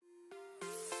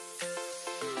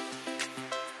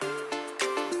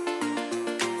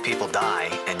people die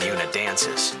and Yuna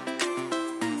dances.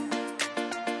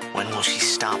 When will she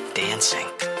stop dancing?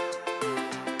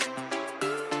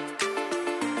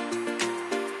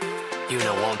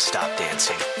 Yuna won't stop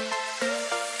dancing.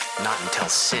 Not until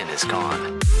Sin is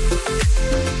gone.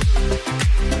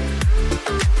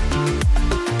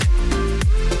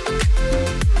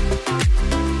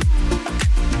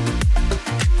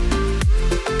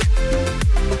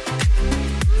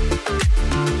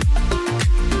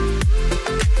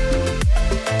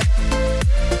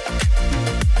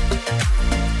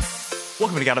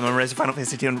 Welcome to Gotham. I'm Rise of Final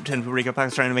Fantasy X Recap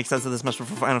Packs, trying to make sense of this much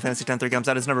before Final Fantasy X 3 comes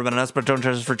out. It's never been us, but don't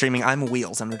judge us for dreaming. I'm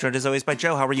Wheels. I'm joined as always by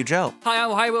Joe. How are you, Joe?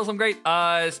 Hi, Wills. I'm great.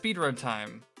 Speedrun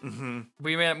time. Mm-hmm.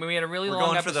 We made a really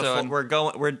long episode.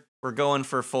 We're going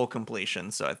for full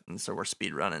completion, so we're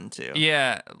speed running too.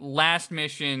 Yeah, last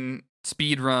mission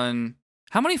speedrun.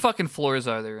 How many fucking floors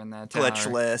are there in that tower?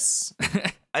 Glitchless.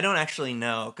 I don't actually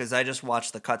know because I just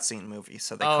watched the cutscene movie,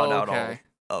 so they cut out all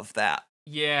of that.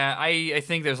 Yeah, I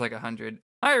think there's like 100.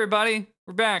 Hi, everybody.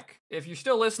 We're back. If you're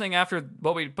still listening after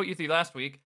what we put you through last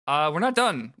week, we're not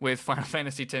done with Final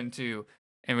Fantasy X-2,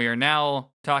 and we are now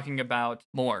talking about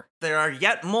more. There are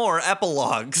yet more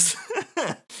epilogues.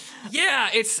 Yeah,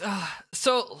 it's...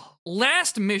 so,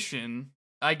 last mission,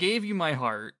 I gave you my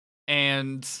heart,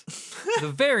 and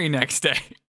the very next day...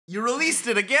 You released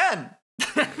it again!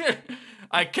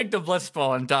 I kicked a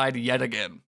blitzball and died yet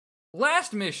again.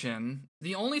 Last mission,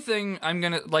 the only thing I'm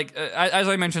gonna, as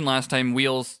I mentioned last time,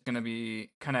 Wheel's gonna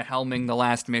be kind of helming the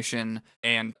last mission,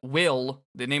 and Will,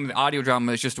 the name of the audio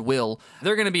drama is just Will,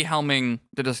 they're gonna be helming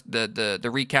the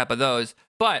recap of those.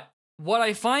 But what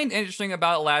I find interesting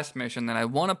about last mission that I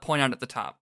want to point out at the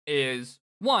top is,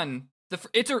 one,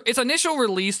 its initial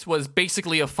release was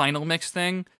basically a final mix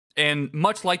thing, and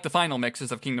much like the final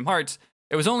mixes of Kingdom Hearts,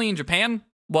 it was only in Japan.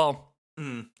 Well,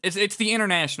 it's the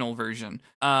international version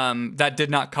that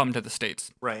did not come to the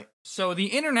States. Right. So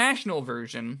the international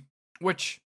version,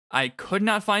 which I could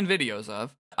not find videos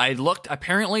of, I looked,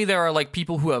 apparently there are like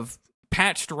people who have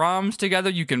patched ROMs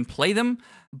together, you can play them,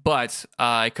 but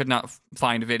I could not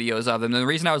find videos of them. And the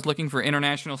reason I was looking for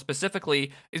international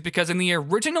specifically is because in the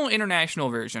original international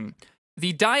version,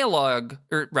 the dialogue,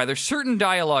 or rather certain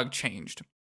dialogue changed.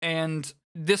 And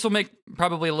this will make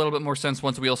probably a little bit more sense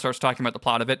once Wheel starts talking about the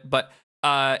plot of it, but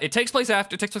it takes place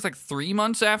like 3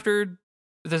 months after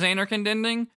the Zanarkand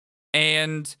ending,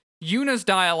 and Yuna's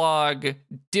dialogue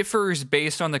differs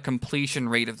based on the completion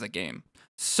rate of the game.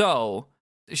 So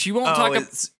she won't talk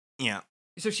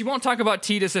So she won't talk about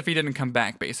Tidus if he didn't come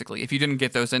back, basically, if you didn't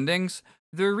get those endings.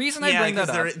 The reason I bring that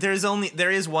up...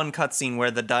 there is one cutscene where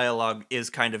the dialogue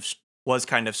was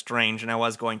kind of strange, and I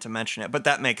was going to mention it, but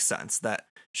that makes sense, that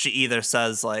she either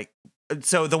says,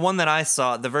 so the one that I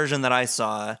saw, the version that I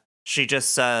saw, she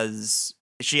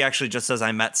actually just says,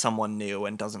 I met someone new,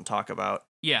 and doesn't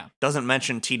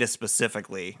mention Tidus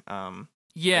specifically.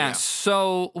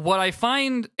 So what I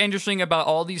find interesting about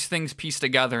all these things pieced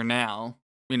together now,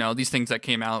 these things that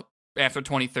came out after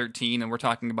 2013, and we're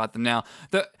talking about them now,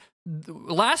 the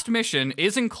last mission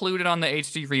is included on the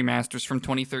HD remasters from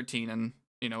 2013, and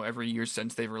every year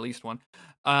since they've released one.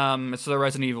 It's the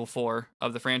Resident Evil 4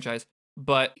 of the franchise.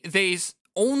 But they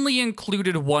only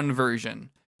included one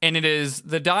version, and it is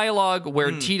the dialogue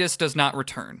where Tidus does not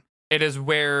return. It is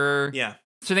where... Yeah.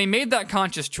 So they made that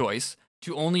conscious choice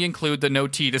to only include the no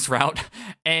Tidus route,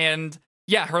 and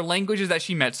yeah, her language is that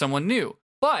she met someone new.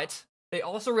 But they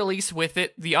also release with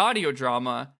it the audio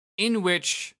drama in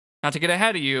which, not to get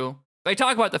ahead of you, they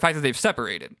talk about the fact that they've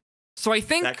separated. So I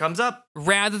think that comes up.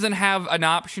 Rather than have an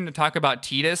option to talk about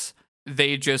Tidus,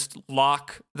 they just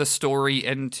lock the story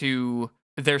into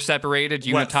they're separated.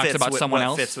 Yuna talks about someone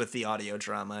else. What fits with the audio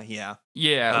drama, yeah.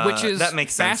 Yeah, which is that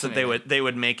makes sense that they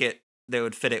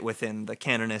would fit it within the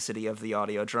canonicity of the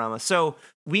audio drama. So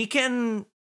we can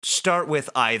start with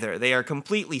either. They are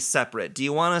completely separate. Do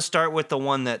you want to start with the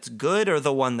one that's good or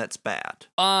the one that's bad?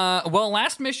 Well,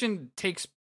 last mission takes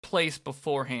place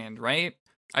beforehand, right?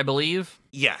 I believe.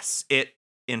 Yes, it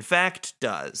in fact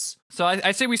does. So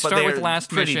I say we start with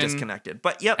last mission. Pretty disconnected,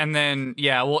 but yep. And then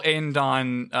we'll end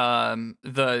on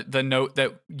the note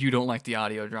that you don't like the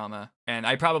audio drama, and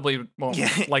I probably won't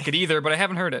like it either, but I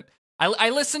haven't heard it. I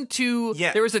listened to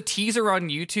there was a teaser on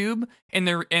YouTube,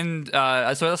 so I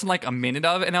listened like a minute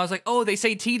of it, and I was like, oh, they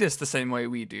say Tidus the same way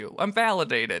we do. I'm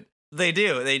validated. They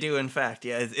do in fact.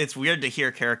 Yeah, it's weird to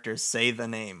hear characters say the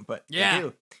name, but they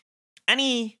do.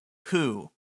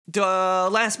 Anywho. The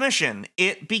last mission,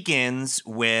 it begins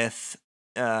with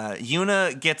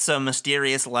Yuna gets a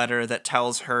mysterious letter that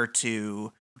tells her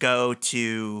to go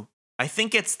to, I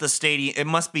think it's the stadium, it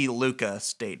must be Luca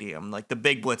Stadium, like the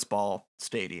big Blitzball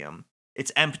Stadium.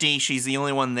 It's empty. She's the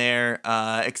only one there,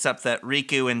 except that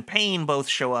Riku and Pain both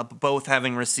show up, both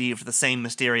having received the same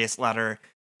mysterious letter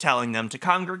telling them to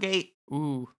congregate.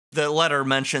 Ooh. The letter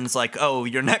mentions, like, oh,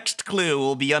 your next clue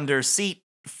will be under seat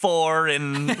 4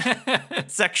 in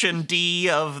section D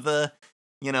of the,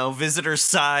 visitor's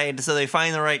side. So they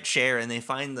find the right chair and they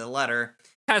find the letter.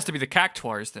 Has to be the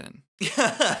Cactuars then.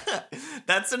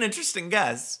 That's an interesting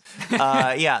guess.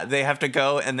 Yeah, they have to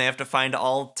go and they have to find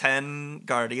all 10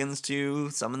 guardians to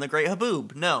summon the Great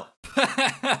Haboob. No.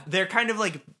 They're kind of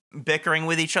like bickering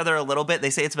with each other a little bit. They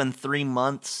say it's been 3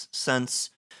 months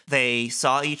since they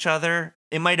saw each other.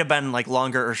 It might have been like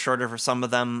longer or shorter for some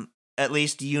of them. At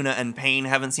least Yuna and Pain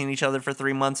haven't seen each other for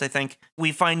 3 months, I think.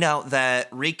 We find out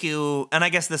that Riku, and I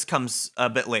guess this comes a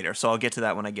bit later, so I'll get to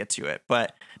that when I get to it.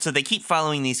 But so they keep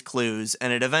following these clues,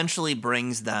 and it eventually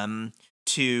brings them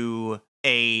to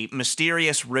a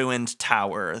mysterious ruined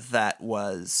tower that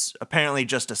was apparently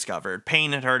just discovered.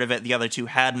 Pain had heard of it, the other two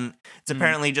hadn't. It's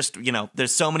apparently just,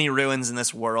 there's so many ruins in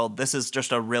this world. This is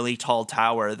just a really tall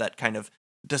tower that kind of,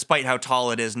 despite how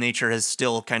tall it is, nature has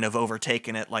still kind of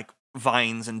overtaken it, like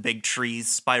vines and big trees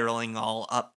spiraling all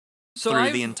up through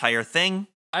the entire thing.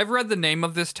 I've read the name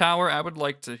of this tower. I would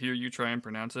like to hear you try and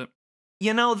pronounce it.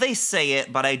 They say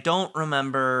it, but I don't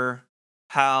remember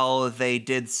how they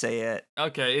did say it.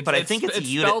 Okay, I think it's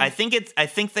spelled... I think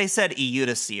they said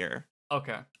Iutycyr.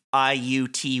 Okay.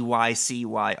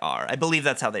 Iutycyr. I believe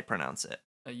that's how they pronounce it.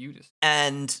 Iutycyr.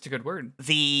 And it's a good word.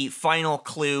 The final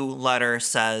clue letter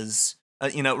says,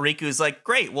 Riku's like,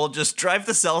 great, we'll just drive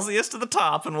the Celsius to the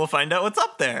top and we'll find out what's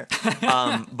up there.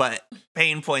 But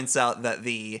Pain points out that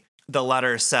the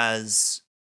letter says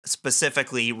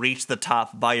specifically, reach the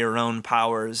top by your own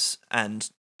powers and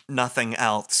nothing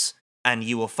else, and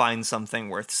you will find something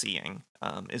worth seeing,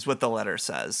 is what the letter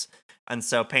says. And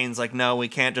so Pain's like, no, we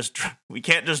can't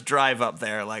just drive up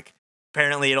there. Like,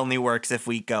 apparently it only works if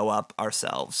we go up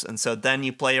ourselves. And so then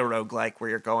you play a roguelike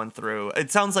where you're going through, it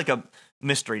sounds like a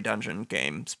mystery dungeon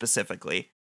game specifically,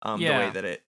 the way that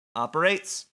it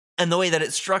operates. And the way that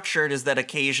it's structured is that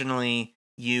occasionally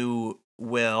you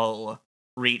will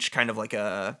reach kind of like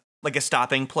a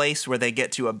stopping place where they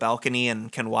get to a balcony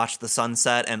and can watch the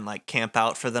sunset and like camp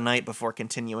out for the night before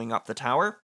continuing up the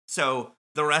tower. So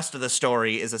the rest of the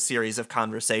story is a series of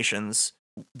conversations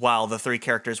while the 3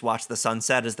 characters watch the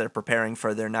sunset as they're preparing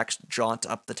for their next jaunt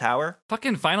up the tower.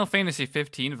 Fucking Final Fantasy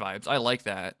 15 vibes. I like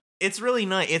that. It's really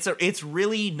nice. It's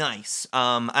really nice.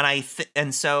 There's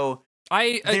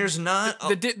not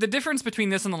the difference between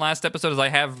this and the last episode is I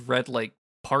have read like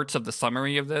parts of the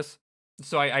summary of this.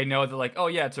 So I know that, like, oh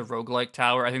yeah, it's a roguelike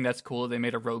tower. I think that's cool. They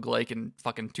made a roguelike in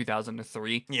fucking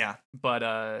 2003. Yeah. But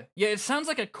yeah, it sounds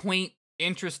like a quaint,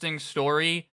 interesting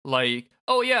story. Like,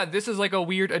 oh yeah, this is like a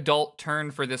weird adult turn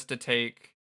for this to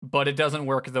take, but it doesn't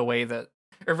work the way that,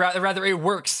 or rather it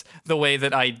works the way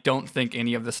that I don't think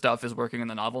any of the stuff is working in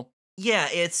the novel. Yeah,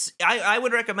 I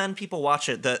would recommend people watch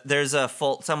it. There's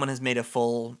someone has made a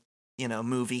full,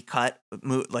 movie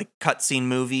cutscene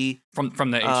movie from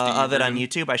the HD of it on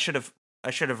YouTube. I should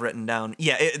have written down.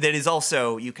 Yeah, that is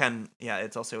also,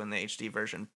 it's also in the HD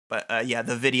version. But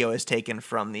the video is taken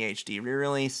from the HD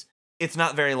re-release. It's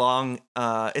not very long.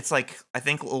 It's like, I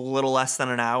think a little less than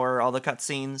an hour, all the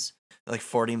cutscenes, like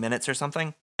 40 minutes or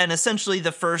something. And essentially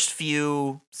the first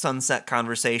few sunset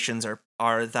conversations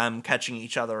are them catching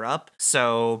each other up.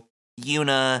 So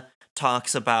Yuna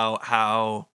talks about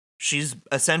how she's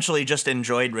essentially just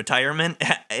enjoyed retirement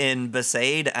in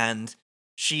Besaid, and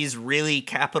she's really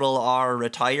capital R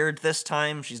retired this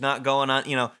time. She's not going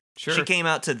on, Sure. She came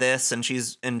out to this and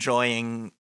she's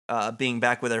enjoying being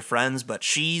back with her friends, but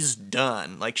she's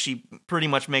done. Like, she pretty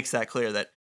much makes that clear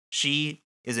that she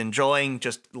is enjoying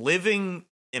just living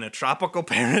in a tropical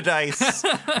paradise,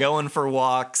 going for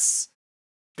walks,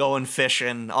 going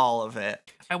fishing, all of it.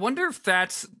 I wonder if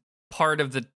that's part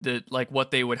of the like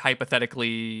what they would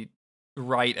hypothetically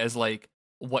write as like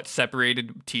what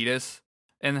separated Tidus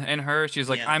and her. She's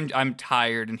like, yeah. I'm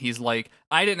tired, and he's like,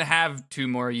 I didn't have 2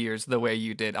 more years the way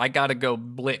you did. I gotta go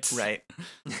blitz. Right.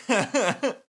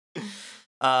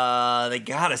 They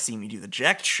gotta see me do the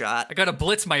jacked shot. I gotta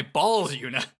blitz my balls,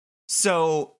 Yuna.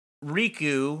 So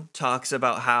Riku talks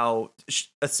about how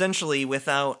essentially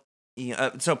without,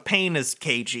 so Pain is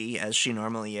cagey as she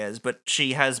normally is, but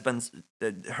she has been,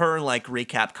 her like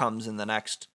recap comes in the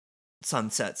next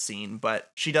sunset scene, but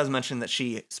she does mention that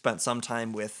she spent some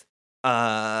time with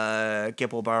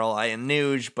Gipple, Barley, and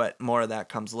Nuge, but more of that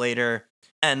comes later.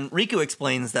 And Riku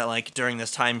explains that like during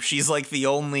this time she's like the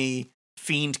only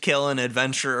fiend killing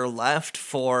adventurer left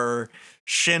for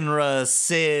Shinra,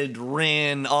 Sid,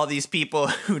 Rin, all these people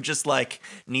who just like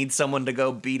need someone to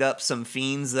go beat up some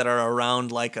fiends that are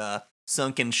around like a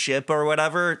sunken ship or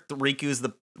whatever. Riku's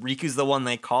the one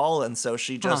they call, and so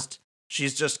she's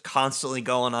just constantly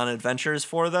going on adventures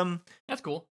for them. That's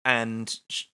cool. And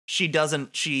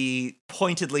she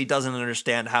pointedly doesn't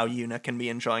understand how Yuna can be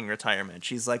enjoying retirement.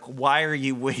 She's like, why are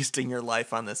you wasting your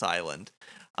life on this island?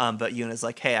 But Yuna's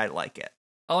like, hey, I like it.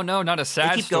 Oh no, not a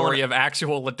sad keep story going- of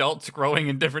actual adults growing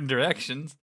in different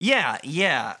directions. Yeah.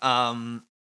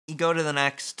 You go to the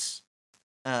next,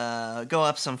 go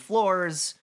up some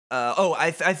floors.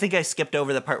 I think I skipped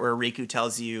over the part where Riku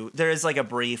tells you, there is like a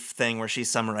brief thing where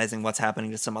she's summarizing what's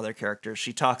happening to some other characters.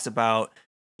 She talks about,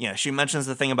 she mentions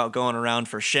the thing about going around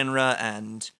for Shinra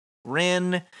and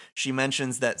Rin. She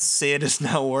mentions that Sid is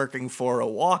now working for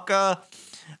Awaka,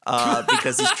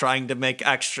 because he's trying to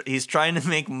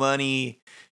make money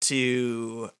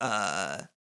to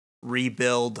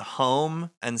rebuild home,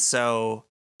 and so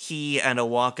he and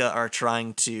Awaka are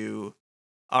trying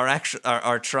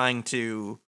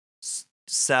to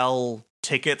sell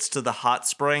tickets to the hot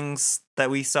springs that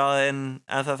we saw in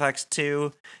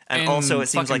FFX2, and In also it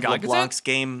seems like fucking LeBlanc's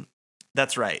game.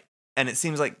 That's right. And it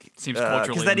seems like culturally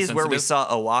because that is where we insensitive.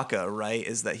 saw Awaka, right?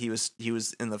 Is that he was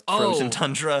in the frozen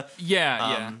tundra.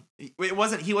 Yeah. He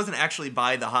wasn't actually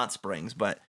by the hot springs,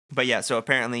 but yeah. So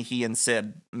apparently he and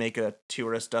Sid make a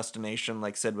tourist destination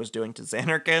like Sid was doing to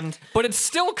Xanarkand. But it's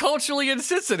still culturally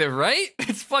insensitive, right?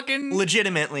 It's fucking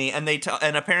Legitimately, and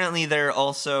and apparently they're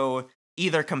also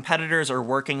either competitors or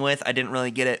working with. I didn't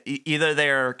really get it. Either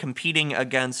they're competing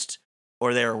against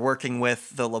or they're working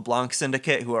with the LeBlanc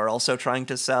Syndicate, who are also trying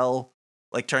to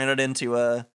turn it into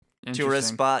a tourist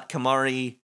Interesting. spot.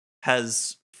 Kamari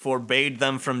has forbade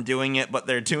them from doing it, but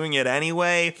they're doing it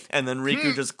anyway, and then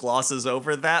Riku just glosses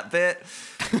over that bit.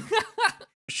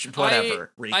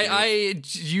 Whatever,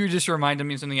 Riku. You just reminded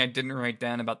me of something I didn't write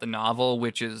down about the novel,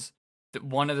 which is that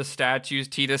one of the statues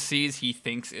Tita sees he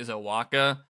thinks is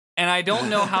Awaka. And I don't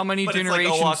know how many but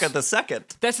generations. It's like Awaka the second.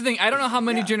 That's the thing. I don't know how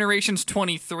many generations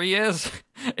 23 is.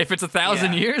 If it's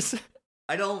 1,000 years.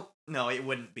 I don't. No, it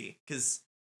wouldn't be, because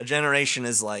a generation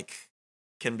is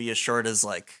can be as short as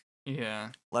Yeah.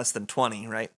 less than 20,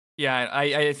 right? Yeah,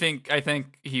 I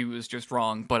think he was just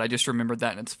wrong, but I just remembered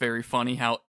that, and it's very funny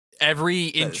how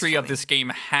every entry of funny. this game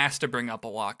has to bring up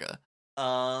Awaka.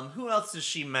 Who else does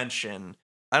she mention?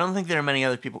 I don't think there are many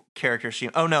other characters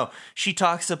oh no, she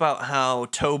talks about how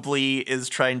Tobli is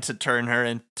trying to turn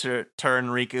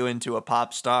Riku into a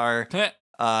pop star.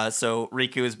 So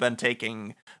Riku has been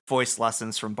taking voice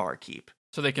lessons from Barkeep.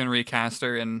 So they can recast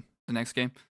her in the next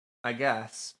game. I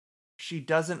guess. She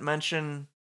doesn't mention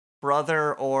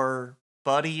brother or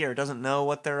buddy, or doesn't know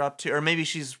what they're up to, or maybe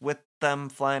she's with them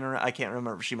flying around. I can't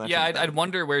remember if she mentioned. Yeah, them. I'd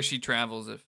wonder where she travels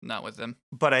if not with them.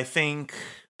 But I think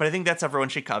that's everyone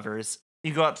she covers.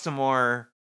 You go up some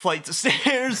more flights of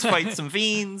stairs, fight some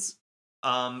fiends.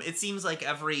 It seems like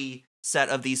every set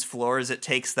of these floors, it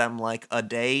takes them like a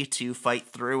day to fight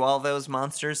through all those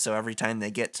monsters. So every time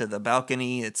they get to the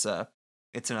balcony, it's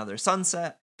another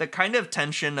sunset. The kind of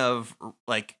tension of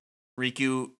like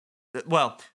Riku.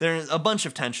 Well, there's a bunch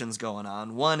of tensions going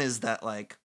on. One is that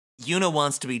like Yuna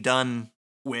wants to be done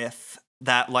with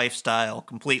that lifestyle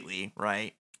completely,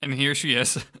 right? And here she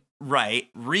is. Right.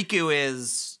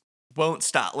 Riku won't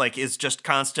stop, is just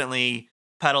constantly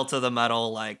pedal to the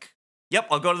metal, yep,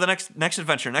 I'll go to the next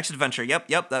adventure.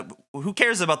 Yep, that who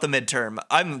cares about the midterm?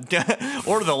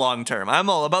 Or the long term. I'm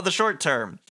all about the short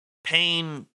term.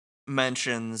 Pain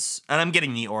mentions, and I'm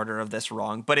getting the order of this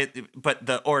wrong, but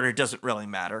the order doesn't really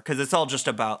matter because it's all just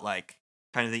about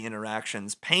kind of the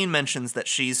interactions. Pain mentions that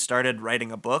she's started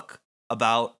writing a book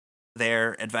about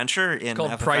their adventure in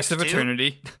Called FFX2. Price of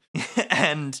Eternity.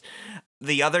 And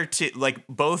the other two,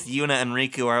 both Yuna and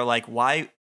Riku are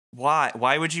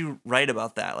why would you write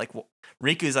about that?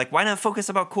 Riku's why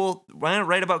not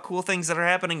write about cool things that are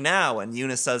happening now? And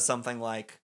Yuna says something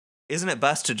isn't it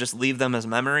best to just leave them as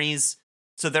memories?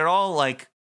 So they're all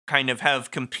kind of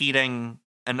have competing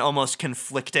and almost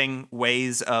conflicting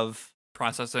ways of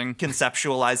Processing.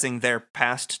 conceptualizing their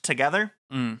past together.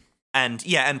 Mm.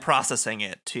 And processing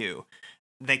it too.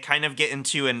 They kind of get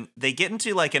into an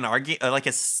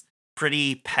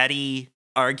pretty petty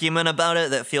argument about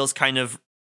it that feels kind of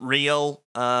real,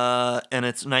 and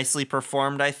it's nicely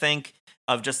performed, I think,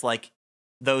 of just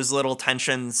those little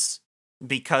tensions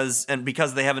because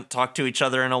they haven't talked to each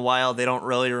other in a while, they don't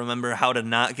really remember how to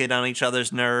not get on each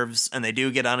other's nerves, and they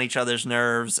do get on each other's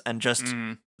nerves, and just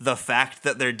the fact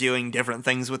that they're doing different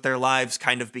things with their lives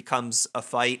kind of becomes a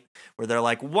fight where they're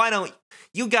like, why don't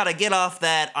you gotta get off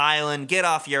that island, get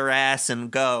off your ass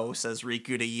and go, says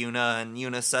Riku to Yuna, and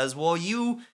Yuna says, well,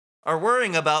 you are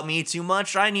worrying about me too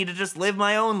much. I need to just live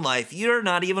my own life. You're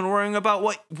not even worrying about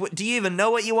what do you even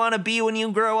know what you want to be when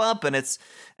you grow up?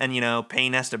 And you know,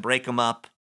 Pain has to break them up.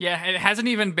 Yeah, it hasn't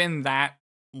even been that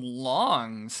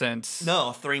long since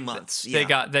 3 months. They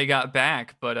got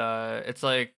back, but it's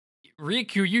like,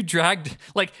 Riku, you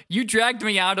dragged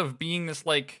me out of being this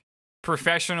like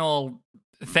professional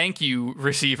thank you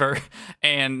receiver,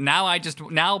 and now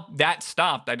that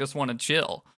stopped. I just want to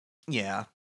chill. Yeah.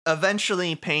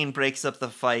 Eventually, Pain breaks up the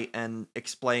fight and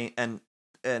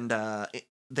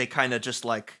they kind of just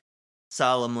like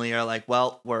solemnly are like,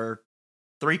 well, we're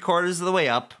 3/4 of the way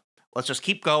up. Let's just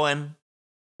keep going.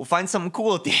 We'll find something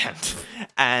cool at the end.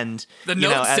 And the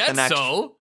note said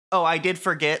so. Oh, I did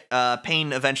forget.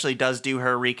 Pain eventually does do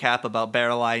her recap about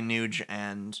Barreleye, Nuge,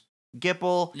 and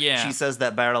Gipple. Yeah. She says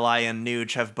that Barreleye and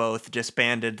Nuge have both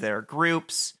disbanded their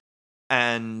groups,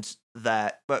 and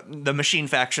but the Machine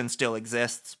faction still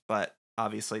exists, but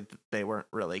obviously they weren't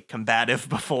really combative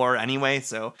before anyway,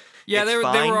 so yeah, they were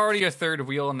fine. already a third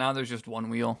wheel, and now there's just one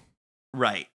wheel.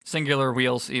 Right. Singular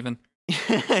wheels, even.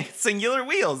 Singular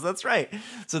wheels, that's right.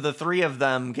 So the three of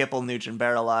them, Gipple, Nuge, and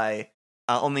Barreleye,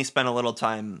 only spent a little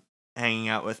time hanging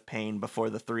out with Pain before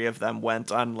the three of them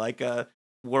went on like a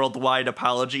worldwide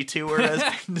apology tour, as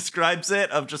Pain describes it,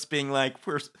 of just being like,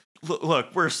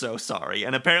 Look, we're so sorry.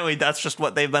 And apparently that's just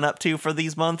what they've been up to for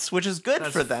these months, which is good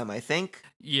for them, I think.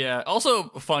 Yeah. Also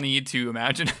funny to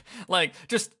imagine, like,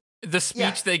 just the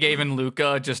speech they gave in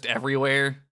Luca just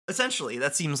everywhere. Essentially,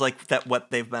 that seems like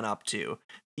what they've been up to.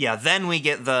 Yeah, then we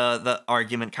get the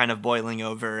argument kind of boiling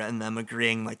over and them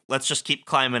agreeing, like, let's just keep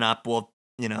climbing up. We'll,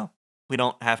 we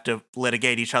don't have to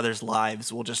litigate each other's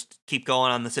lives. We'll just keep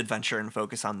going on this adventure and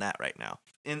focus on that right now.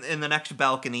 In the next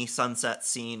balcony sunset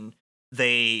scene,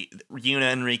 Yuna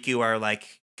and Riku are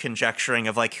like conjecturing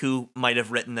of like who might have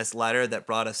written this letter that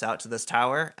brought us out to this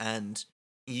tower, and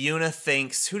Yuna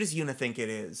thinks, who does Yuna think it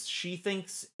is? She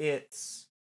thinks it's,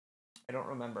 I don't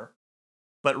remember,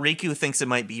 but Riku thinks it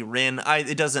might be Rin.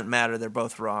 It doesn't matter, they're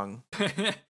both wrong.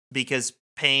 Because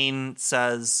Pain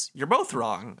says, you're both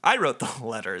wrong. I wrote the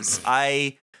letters.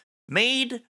 I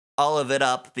made all of it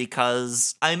up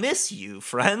because I miss you,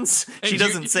 friends. She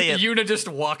doesn't say it. Yuna just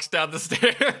walks down the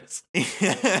stairs.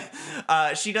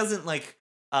 She doesn't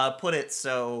put it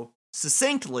so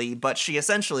succinctly, but she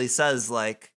essentially says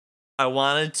like,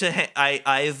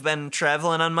 I've been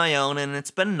traveling on my own and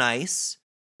it's been nice,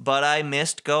 but I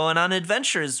missed going on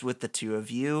adventures with the two of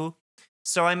you.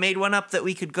 So I made one up that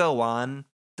we could go on.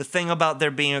 The thing about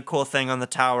there being a cool thing on the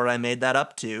tower, I made that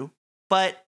up too.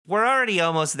 But we're already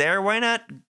almost there. Why not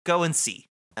go and see?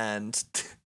 And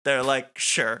they're like,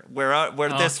 sure, we're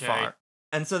this far.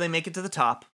 And so they make it to the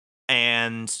top,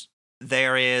 and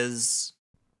there is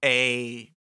a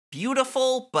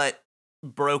beautiful but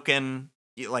broken,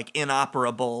 like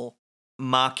inoperable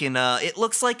machina. It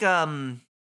looks like an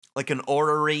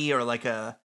orrery or like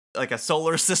a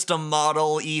solar system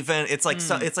model even. It's like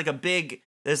it's like a big,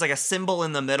 there's like a symbol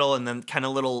in the middle and then kind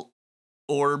of little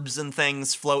orbs and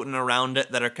things floating around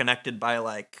it that are connected by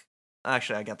like,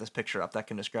 actually I got this picture up that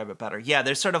can describe it better. Yeah,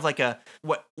 there's sort of like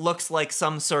what looks like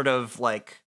some sort of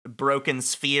like broken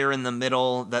sphere in the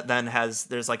middle that then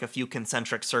there's like a few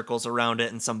concentric circles around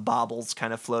it and some baubles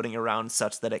kind of floating around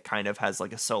such that it kind of has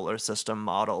like a solar system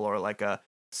model or like a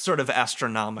sort of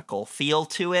astronomical feel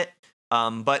to it.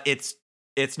 But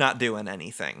it's not doing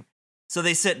anything. So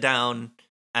they sit down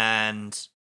and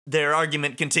their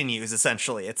argument continues,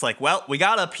 essentially. It's like, well, we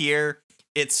got up here.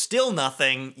 It's still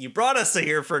nothing. You brought us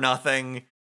here for nothing.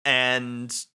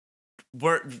 And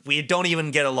we don't even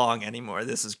get along anymore.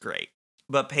 This is great.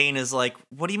 But Pain is like,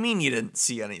 what do you mean you didn't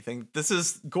see anything? This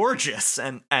is gorgeous.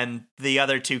 And the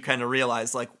other two kind of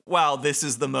realize like, wow, this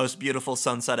is the most beautiful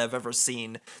sunset I've ever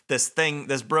seen. This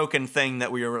broken thing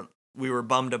that we were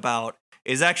bummed about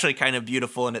is actually kind of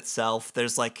beautiful in itself.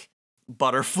 There's like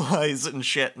butterflies and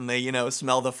shit, and they,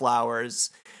 smell the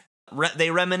flowers.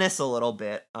 They reminisce a little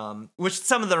bit, which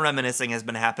some of the reminiscing has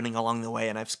been happening along the way,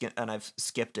 and I've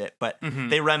skipped it, but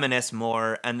they reminisce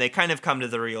more, and they kind of come to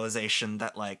the realization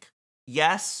that like,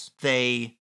 yes,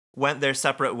 they went their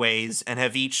separate ways and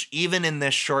have each, even in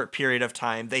this short period of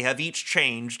time, they have each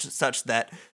changed such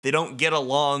that they don't get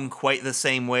along quite the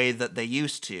same way that they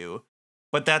used to.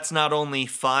 But that's not only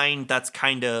fine, that's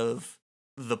kind of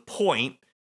the point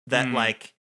that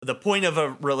like the point of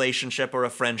a relationship or a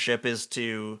friendship is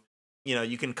to,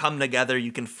 you can come together,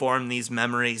 you can form these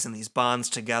memories and these bonds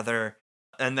together.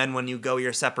 And then when you go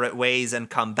your separate ways and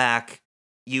come back,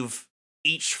 you've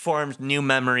each formed new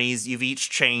memories, you've each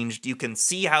changed. You can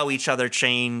see how each other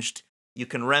changed. You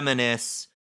can reminisce.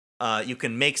 You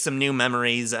can make some new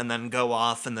memories and then go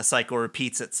off, and the cycle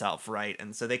repeats itself, right?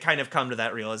 And so they kind of come to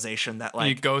that realization that, like,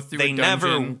 you go through they a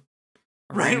dungeon,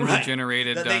 right.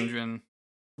 generated That dungeon.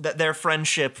 that their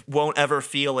friendship won't ever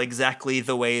feel exactly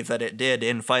the way that it did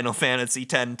in Final Fantasy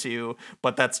X-2,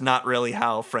 but that's not really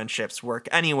how friendships work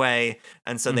anyway.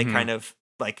 And so they kind of,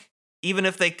 like, even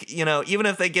if they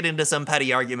get into some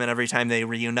petty argument every time they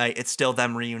reunite, it's still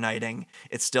them reuniting.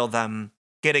 It's still them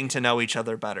getting to know each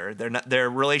other better. Their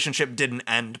relationship didn't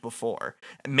end before.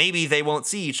 Maybe they won't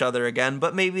see each other again,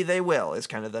 but maybe they will, is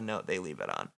kind of the note they leave it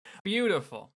on.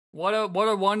 Beautiful. What a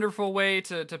wonderful way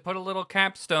to put a little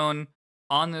capstone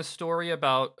on this story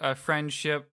about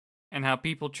friendship and how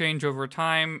people change over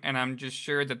time. And I'm just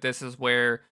sure that this is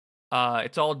where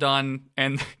it's all done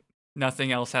and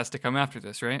nothing else has to come after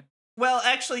this, right? Well,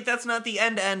 actually, that's not the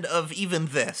end of even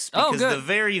this, because the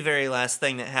very, very last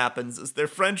thing that happens is their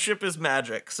friendship is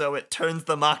magic, so it turns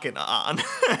the Machina on.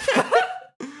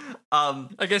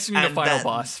 I guess you need a final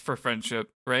boss for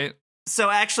friendship, right? So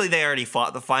actually, they already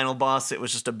fought the final boss. It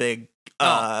was just a big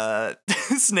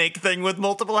snake thing with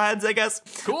multiple heads, I guess.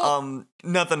 Cool.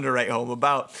 Nothing to write home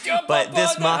about. But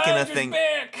this Machina thing,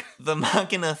 the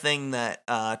Machina thing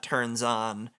that turns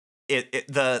on,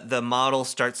 the model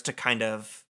starts to kind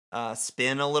of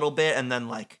spin a little bit, and then,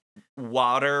 like,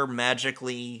 water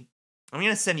magically, I'm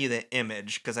gonna send you the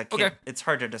image because I can't, okay. It's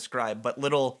hard to describe, but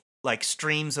little, like,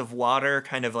 streams of water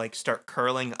kind of, like, start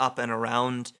curling up and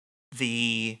around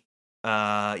the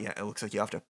it looks like you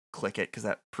have to click it because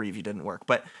that preview didn't work,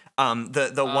 but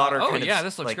the water kind of,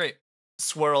 this looks like, great,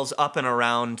 swirls up and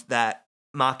around that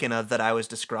Machina that I was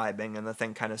describing, and the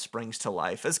thing kind of springs to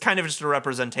life. It's kind of just a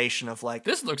representation of, like,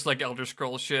 this looks like Elder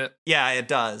Scrolls shit. Yeah, it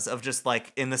does. Of just,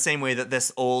 like, in the same way that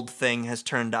this old thing has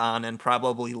turned on and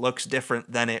probably looks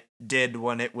different than it did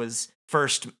when it was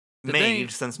first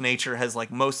made, since nature has,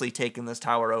 like, mostly taken this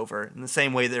tower over. In the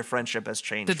same way their friendship has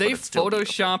changed. Did they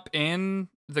Photoshop in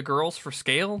the girls for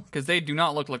scale? Because they do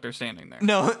not look like they're standing there.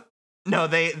 No,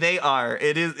 they are.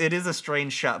 It is a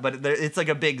strange shot, but it's like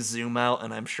a big zoom out,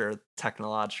 and I'm sure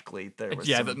technologically there was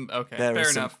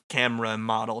some camera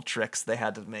model tricks they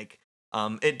had to make.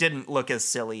 It didn't look as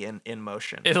silly in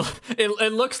motion.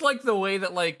 It looks like the way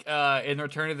that, like, in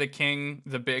Return of the King,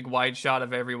 the big wide shot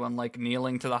of everyone, like,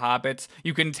 kneeling to the hobbits,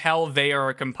 you can tell they are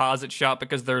a composite shot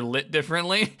because they're lit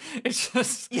differently. It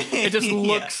just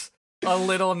looks a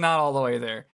little not all the way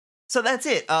there. So that's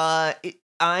it.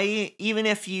 Even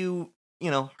if you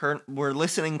were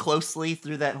listening closely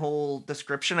through that whole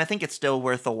description, I think it's still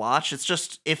worth a watch. It's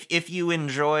just, if you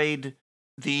enjoyed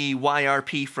the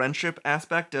YRP friendship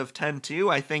aspect of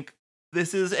 10-2, I think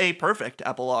this is a perfect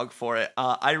epilogue for it.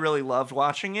 I really loved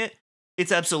watching it.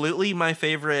 It's absolutely my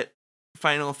favorite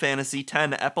Final Fantasy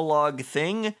X epilogue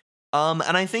thing.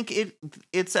 And I think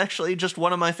it's actually just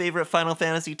one of my favorite Final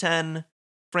Fantasy X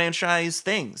franchise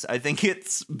things. I think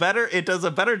it's better. It does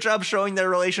a better job showing their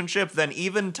relationship than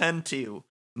even 10-2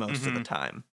 most of the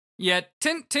time. Yeah,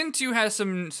 10-2 has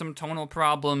some tonal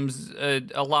problems.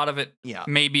 A lot of it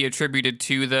may be attributed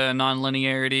to the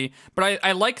non-linearity, but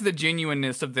I like the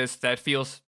genuineness of this that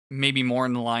feels maybe more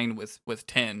in line with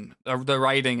 10, the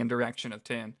writing and direction of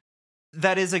 10.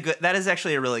 That is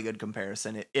actually a really good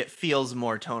comparison. It feels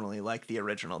more tonally like the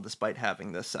original, despite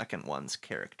having the second one's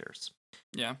characters.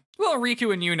 Yeah. Well,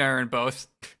 Riku and Yuna are in both.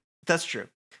 That's true.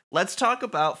 Let's talk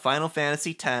about Final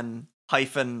Fantasy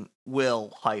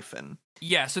X-Will-.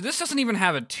 Yeah, so this doesn't even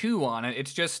have a 2 on it.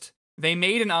 It's just they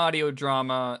made an audio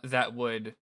drama that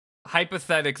would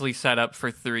hypothetically set up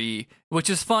for 3, which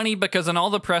is funny because in all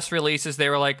the press releases they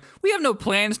were like, we have no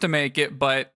plans to make it,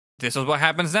 but this is what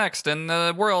happens next in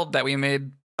the world that we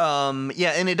made.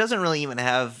 Yeah, and it doesn't really even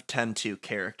have 10-2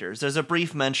 characters. There's a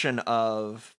brief mention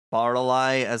of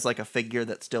Bartolai as, like, a figure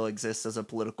that still exists as a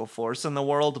political force in the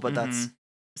world, but that's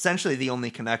essentially the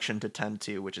only connection to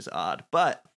 10-2, which is odd.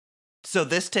 But so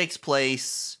this takes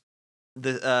place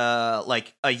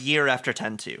like a year after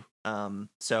 10-2.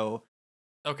 So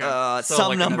some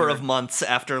like number of months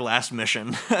after last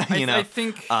mission. I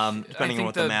think depending on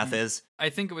what the math is. I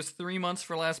think it was 3 months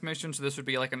for last mission, so this would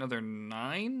be like another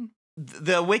 9.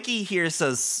 The wiki here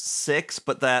says 6,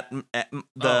 but that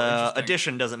the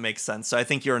addition doesn't make sense. So I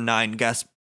think your 9 guess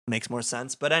makes more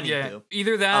sense. But anywho,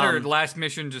 either that or last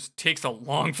mission just takes a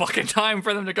long fucking time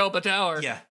for them to go up the tower.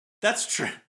 Yeah, that's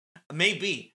true.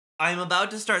 Maybe. I'm about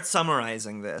to start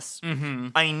summarizing this. Mm-hmm.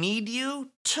 I need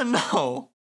you to know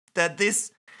that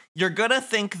you're gonna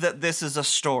think that this is a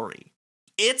story.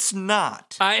 It's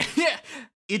not.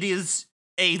 It is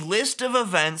a list of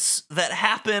events that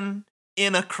happen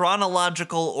in a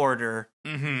chronological order,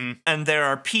 Mm-hmm. and there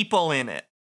are people in it.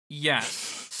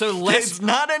 Yes. So It's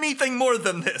not anything more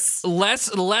than this.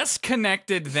 less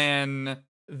connected than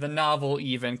the novel,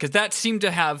 even, because that seemed to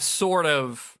have sort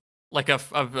of like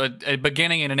a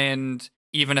beginning and an end,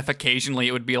 even if occasionally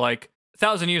it would be like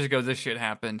 1,000 years ago this shit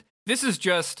happened. This is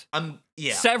just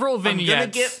several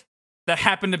vignettes that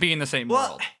happen to be in the same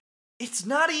world. It's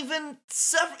not even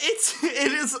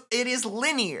it is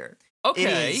linear. Okay.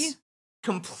 It is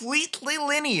completely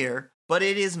linear, but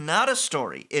it is not a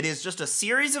story. It is just a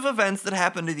series of events that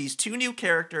happen to these two new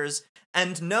characters.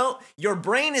 And no, your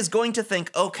brain is going to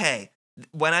think, okay,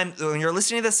 when you're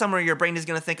listening to this summary, your brain is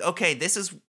going to think, okay, this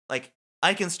is like,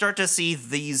 I can start to see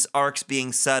these arcs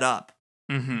being set up.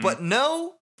 Mm-hmm. But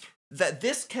know that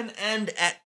this can end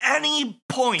at any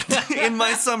point in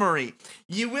my summary.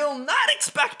 You will not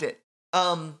expect it.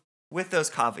 With those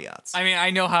caveats. I mean,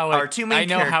 I know how Our two main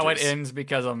how it characters. ends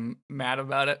because I'm mad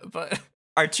about it, but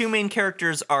Our two main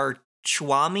characters are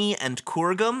Chwami and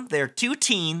Kurgum. They're two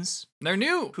teens they're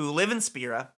new. who live in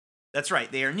Spira. That's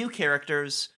right, they are new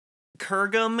characters.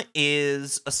 Kurgum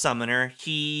is a summoner.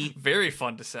 He Very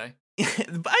fun to say.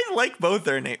 I like both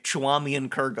their names, Chwami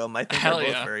and Kurgum. I think Hell they're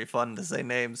both yeah. very fun to say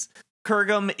names.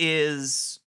 Kurgum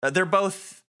is they're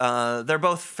both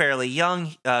fairly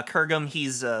young. Kurgum,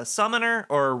 he's a summoner,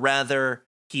 or rather,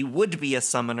 he would be a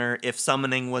summoner if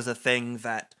summoning was a thing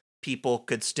that people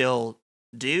could still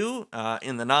do.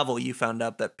 In the novel, you found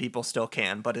out that people still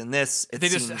can, but in this, it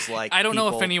seems like I don't know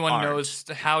if people anyone aren't. knows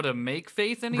how to make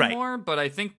faith anymore, but I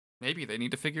think maybe they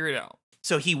need to figure it out.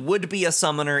 So he would be a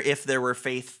summoner if there were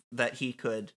faith that he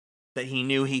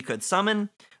knew he could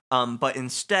summon. But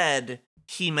instead,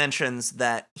 he mentions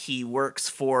that he works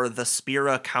for the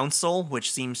Spira Council,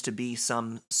 which seems to be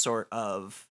some sort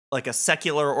of like a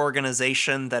secular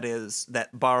organization that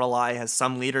Baralai has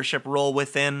some leadership role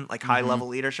within, like high level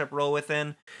leadership role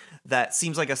within. That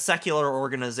seems like a secular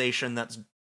organization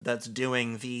that's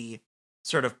doing the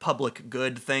sort of public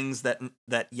good things that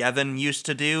Yevon used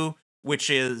to do, which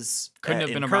is Couldn't have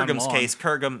in been around Kurgum's long. case,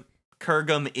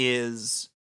 Kurgum is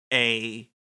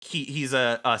he's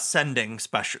a sending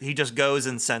special. He just goes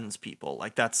and sends people.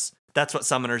 Like that's what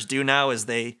summoners do now. Is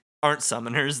they aren't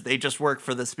summoners. They just work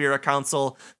for the Spira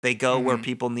Council. They go where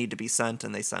people need to be sent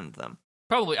and they send them.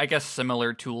 Probably, I guess,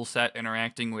 similar tool set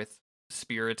interacting with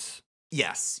spirits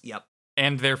Yes. Yep.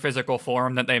 and their physical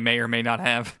form that they may or may not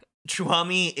have.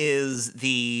 Chwami is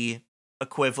the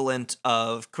equivalent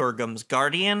of Kurgum's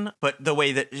guardian, but the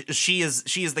way that she is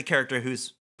the character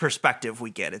whose perspective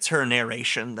we get. It's her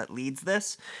narration that leads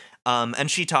this. And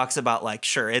she talks about like,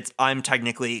 sure, I'm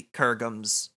technically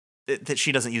Kurgum's, that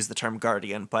she doesn't use the term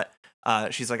guardian, but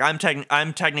she's like,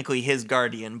 I'm technically his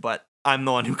guardian, but I'm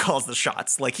the one who calls the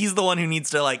shots. Like he's the one who needs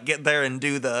to like get there and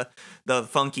do the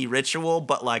funky ritual,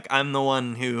 but like I'm the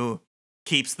one who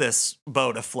keeps this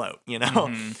boat afloat, you know?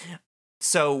 Mhm.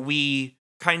 So we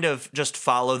kind of just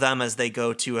follow them as they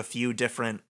go to a few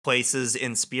different places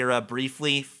in Spira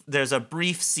briefly. There's a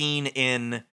brief scene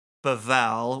in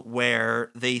Bavel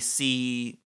where they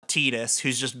see Tidus,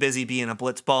 who's just busy being a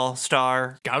blitzball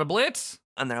star, Got a blitz?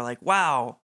 and they're like,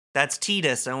 wow, that's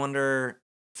Tidus. I wonder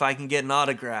if I can get an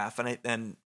autograph.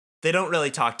 And they don't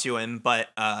really talk to him, but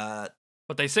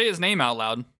But they say his name out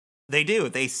loud. they do.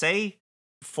 They say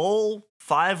full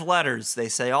 5 letters. They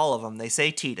say all of them. They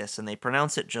say Tidus, and they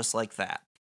pronounce it just like that.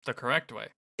 The correct way.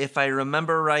 If I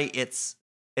remember right, it's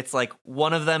like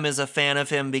one of them is a fan of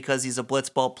him because he's a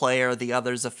blitzball player. The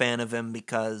other's a fan of him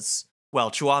because,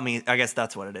 well, Chwami, I guess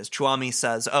that's what it is. Chwami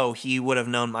says, oh, he would have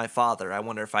known my father. I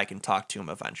wonder if I can talk to him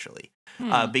eventually.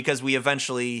 Because we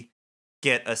eventually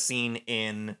get a scene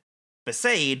in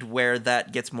Besaid where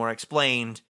that gets more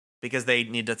explained because they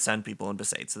need to send people in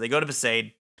Besaid. So they go to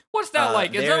Besaid. What's that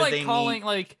like? Is there that like they calling,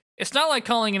 like, it's not like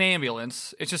calling an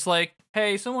ambulance. It's just like,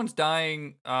 hey, someone's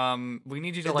dying. We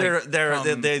need you to, like,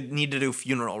 They need to do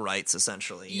funeral rites,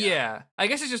 essentially. Yeah. I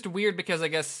guess it's just weird because I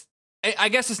guess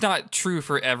it's not true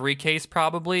for every case,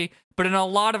 probably, but in a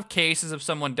lot of cases of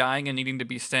someone dying and needing to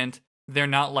be sent, they're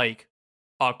not like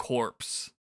a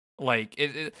corpse. Like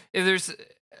there's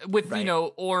with Right.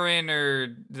 Orin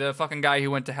or the fucking guy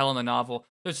who went to hell in the novel.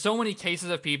 There's so many cases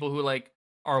of people who like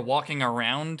are walking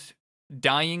around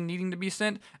dying, needing to be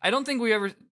sent. I don't think we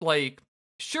ever like.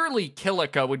 Surely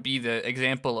Kilika would be the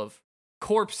example of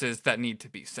corpses that need to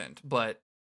be sent, but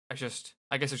I guess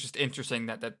it's just interesting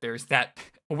that there's that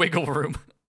wiggle room.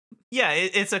 Yeah,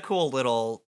 it's a cool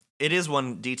little it is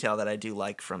one detail that I do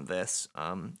like from this,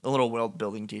 a little world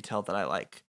building detail that I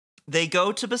like. They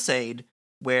go to Besaid,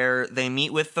 where they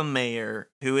meet with the mayor,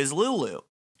 who is Lulu,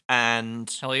 and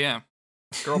Hell yeah.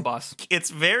 Girl boss. it's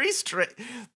very straight.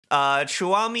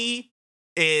 Chuami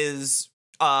is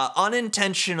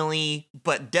unintentionally,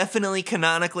 but definitely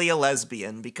canonically a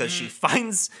lesbian because she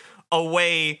finds a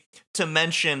way to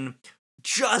mention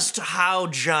just how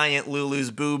giant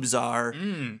Lulu's boobs are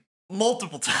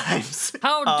multiple times.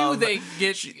 How do they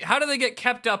get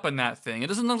kept up in that thing? It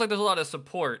doesn't look like there's a lot of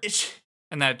support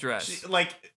in that dress.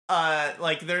 Like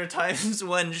there are times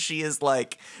when she is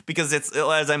like, because it's,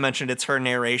 as I mentioned, it's her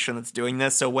narration that's doing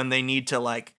this. So when they need to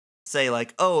like say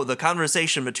like, oh, the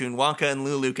conversation between Wonka and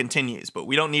Lulu continues, but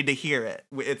we don't need to hear it.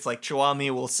 It's like Chuami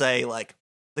will say like,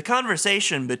 the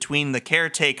conversation between the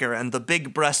caretaker and the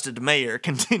big-breasted mayor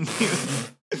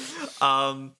continues.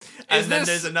 And then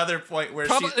there's another point where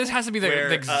this has to be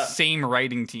the same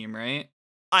writing team, right?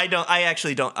 I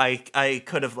actually don't. I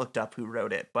could have looked up who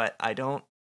wrote it, but I don't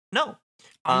know.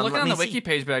 I'm looking on the wiki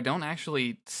page, but I don't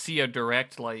actually see a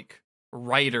direct like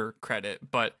writer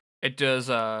credit. But it does.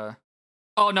 Oh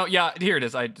no, yeah, here it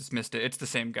is. I just missed it. It's the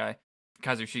same guy,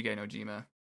 Kazushige Nojima,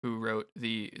 who wrote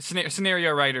the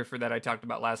scenario writer for that I talked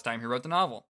about last time, who wrote the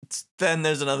novel. Then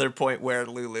there's another point where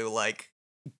Lulu like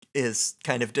is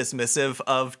kind of dismissive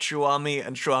of Chuami,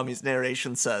 and Chuami's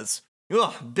narration says,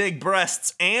 "Ugh, big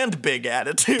breasts and big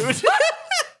attitude."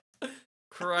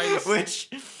 Christ. Which,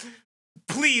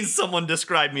 please, someone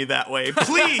describe me that way,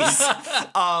 please.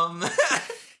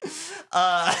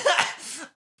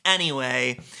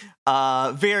 Anyway,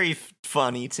 very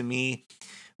funny to me.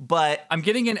 But I'm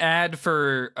getting an ad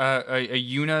for a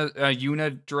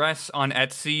Yuna dress on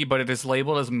Etsy, but it is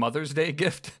labeled as Mother's Day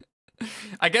gift.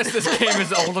 I guess this game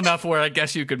is old enough where I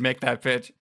guess you could make that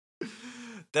pitch.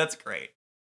 That's great.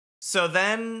 So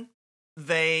then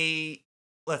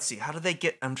let's see, how do they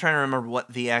get, I'm trying to remember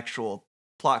what the actual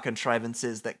plot contrivance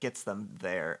is that gets them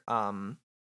there.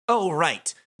 Oh,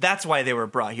 right. That's why they were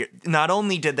brought here. Not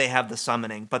only did they have the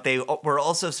summoning, but they were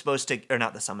also supposed to, or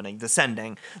not the summoning, the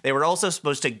sending. They were also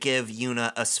supposed to give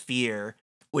Yuna a sphere,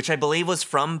 which I believe was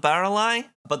from Baralai,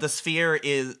 but the sphere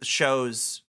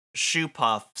shows shoe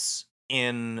puffs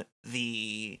in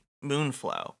the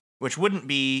Moonflow, which wouldn't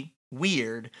be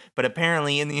weird, but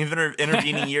apparently in the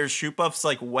intervening years, shoe puffs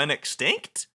like went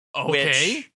extinct.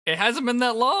 Okay, it hasn't been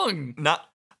that long.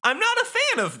 I'm not a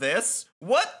fan of this.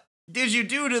 What did you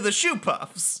do to the shoe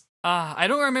puffs? I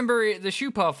don't remember the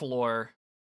shoe puff lore.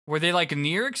 Were they like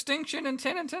near extinction in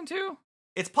 10 and 10-2?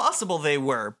 It's possible they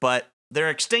were, but they're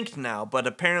extinct now. But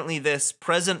apparently this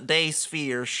present day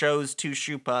sphere shows two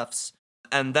shoe puffs,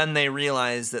 and then they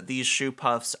realize that these shoe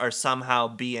puffs are somehow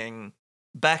being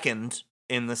beckoned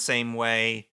in the same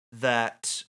way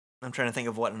that, I'm trying to think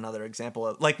of what another example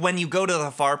of, like when you go to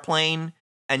the far plane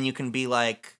and you can be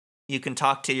like, you can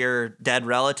talk to your dead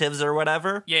relatives or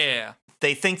whatever. Yeah.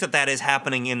 They think that that is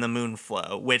happening in the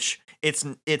Moonflow, which it's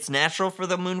natural for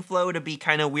the Moonflow to be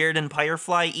kind of weird in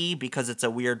Firefly-y because it's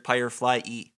a weird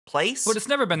Firefly-y place. But it's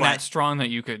never been that strong that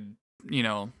you could,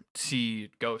 see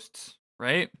ghosts,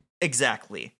 right?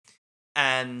 Exactly.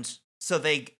 And so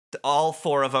all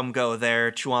four of them go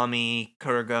there. Chuami,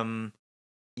 Kurgum,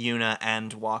 Yuna,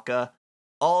 and Waka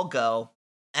all go.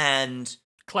 And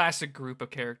classic group of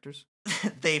characters.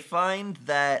 They find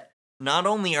that not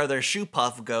only are there shoe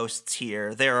puff ghosts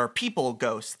here, there are people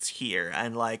ghosts here,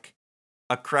 and like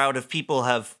a crowd of people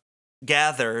have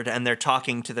gathered and they're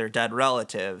talking to their dead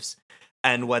relatives.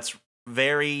 And what's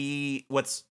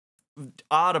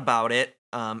odd about it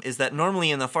is that normally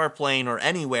in the far plane or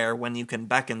anywhere when you can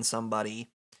beckon somebody,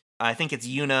 I think it's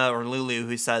Yuna or Lulu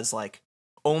who says like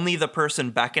only the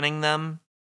person beckoning them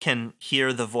can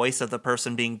hear the voice of the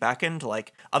person being beckoned.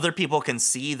 Like other people can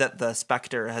see that the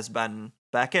specter has been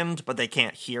beckoned, but they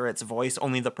can't hear its voice.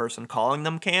 Only the person calling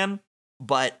them can.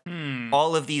 But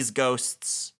all of these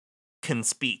ghosts can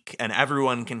speak and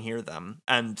everyone can hear them.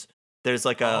 And there's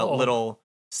like a little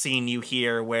scene you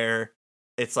hear where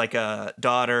it's like a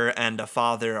daughter and a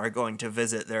father are going to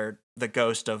visit the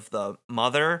ghost of the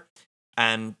mother.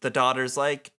 And the daughter's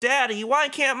like, "Daddy, why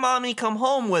can't mommy come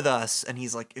home with us?" And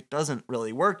he's like, "It doesn't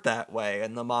really work that way."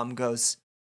 And the mom goes,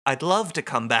 "I'd love to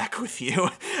come back with you."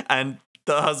 And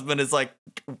the husband is like,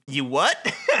 "You what?"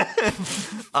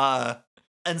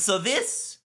 And so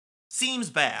this seems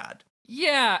bad.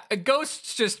 Yeah,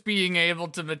 ghosts just being able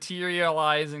to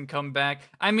materialize and come back.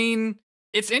 I mean,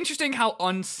 it's interesting how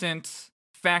unsent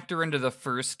factor into the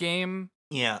first game.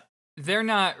 Yeah. They're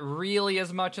not really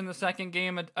as much in the second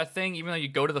game a thing, even though you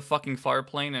go to the fucking far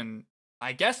plane and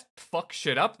I guess fuck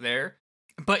shit up there.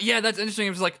 But yeah, that's interesting.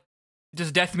 It was like,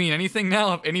 Does death mean anything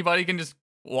now? If anybody can just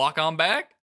walk on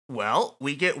back? Well,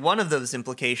 we get one of those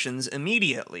implications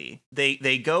immediately.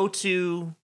 They go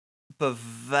to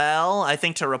Bavel, I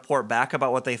think, to report back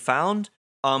about what they found.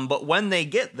 But when they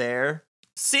get there,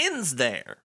 Sin's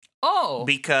there. Oh,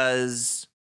 Because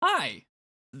hi.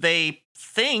 they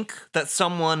think that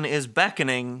someone is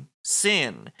beckoning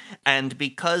Sin. And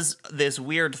because this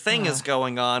weird thing is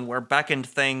going on where beckoned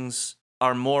things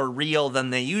are more real than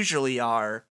they usually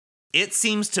are, it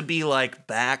seems to be like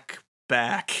back,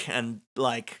 and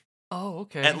like Oh,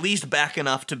 okay. at least back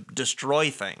enough to destroy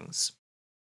things.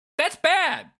 That's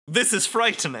bad. This is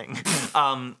frightening.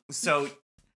 So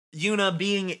Yuna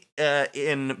being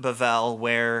in Bavel,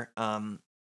 where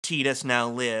Tidus now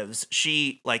lives,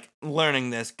 she, like, learning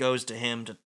this, goes to him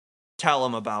to tell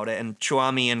him about it, and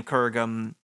Chuami and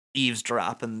Kurgum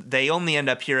eavesdrop, and they only end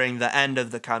up hearing the end of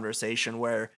the conversation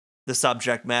where the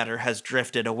subject matter has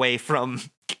drifted away from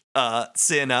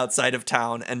Sin outside of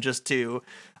town and just to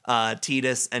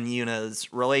Tidus and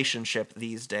Yuna's relationship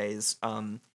these days,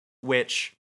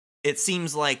 which it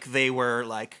seems like they were,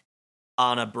 like,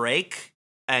 on a break,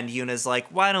 and Yuna's like,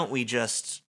 why don't we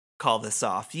just call this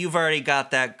off? You've already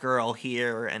got that girl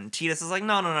here, and Tidus is like,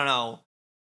 no.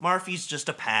 Marfi's just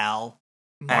a pal.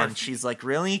 And she's like,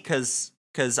 really? Because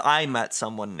I met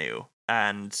someone new,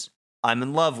 and I'm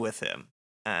in love with him.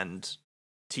 And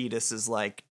Tidus is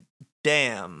like,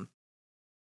 damn.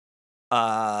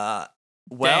 Well,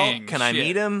 Dang, can I shit.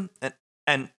 meet him?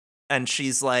 And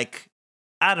she's like,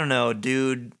 I don't know,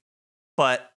 dude,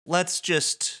 but let's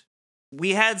just,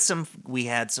 we had some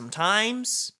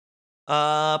times,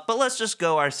 but let's just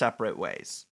go our separate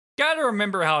ways. Gotta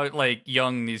remember how, like,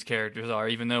 young these characters are,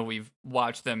 even though we've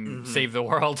watched them save the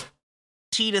world.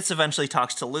 Tidus eventually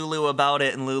talks to Lulu about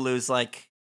it, and Lulu's like,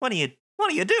 what are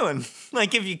you doing?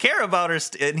 Like, if you care about her,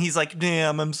 and he's like,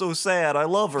 damn, I'm so sad, I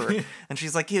love her. And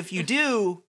she's like, if you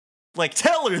do, like,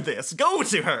 tell her this, go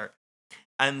to her.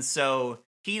 And so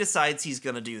he decides he's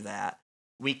gonna do that.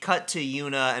 We cut to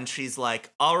Yuna, and she's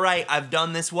like, all right, I've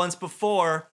done this once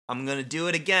before, I'm gonna do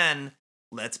it again,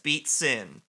 let's beat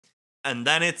Sin. And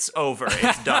then it's over,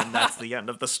 it's done, that's the end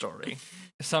of the story.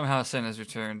 Somehow Sin has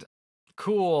returned.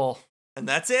 Cool. And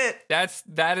that's it.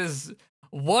 That is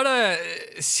what a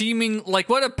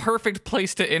what a perfect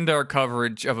place to end our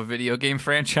coverage of a video game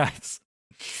franchise.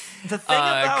 The thing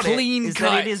about it clean is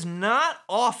cut. that it is not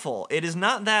awful. It is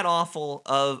not that awful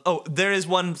there is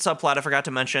one subplot I forgot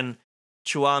to mention.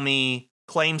 Chuami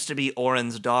claims to be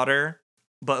Oren's daughter,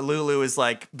 but Lulu is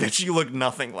like, bitch, you look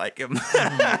nothing like him.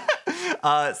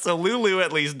 So Lulu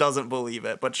at least doesn't believe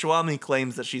it, but Chuami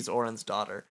claims that she's Oren's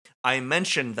daughter. I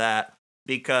mentioned that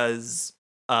because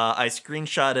I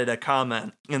screenshotted a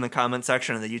comment in the comment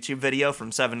section of the YouTube video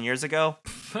from 7 years ago,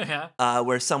 Yeah.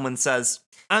 where someone says,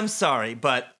 I'm sorry,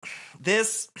 but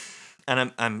this,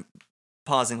 and I'm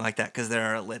pausing like that because there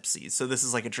are ellipses, so this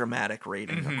is like a dramatic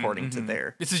rating according to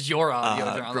their This is your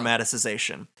audio drama.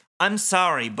 grammaticization. I'm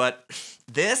sorry, but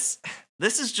this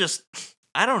is just,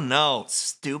 I don't know,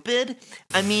 stupid.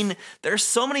 I mean, there's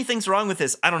so many things wrong with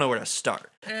this, I don't know where to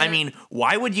start. I mean,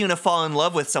 why would Yuna fall in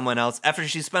love with someone else after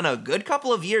she spent a good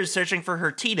couple of years searching for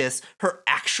her Tidus, her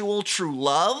actual true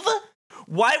love?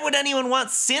 Why would anyone want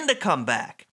Sin to come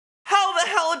back? How the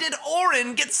hell did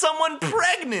Oren get someone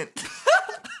pregnant?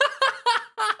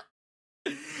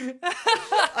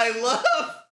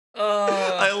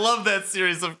 I love that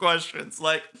series of questions.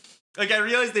 Like I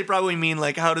realize they probably mean,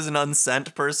 like, how does an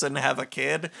unsent person have a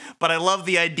kid? But I love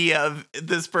the idea of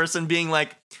this person being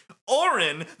like,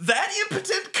 Oren, that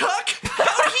impotent cuck?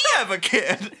 How did he have a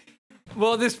kid?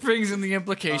 Well, this brings in the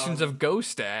implications of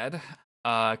Ghost Dad.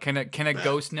 Can a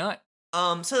ghost nut?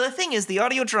 So the thing is, the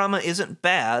audio drama isn't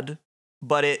bad,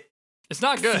 but It's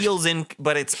not good.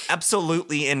 but it's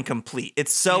absolutely incomplete.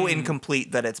 It's so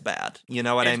incomplete that it's bad. You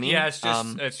know what I mean? Yeah,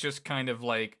 it's just kind of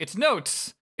like, it's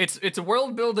notes. It's a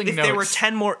world building If notes. there were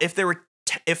 10 more, if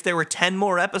there were 10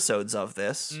 more episodes of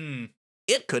this,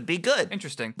 it could be good.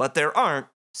 Interesting. But there aren't,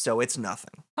 so it's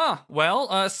nothing. Huh.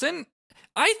 Well, Sin,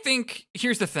 I think,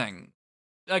 here's the thing.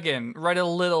 Again, read a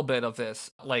little bit of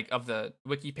this, like, of the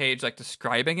wiki page, like,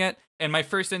 describing it, and my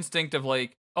first instinct of,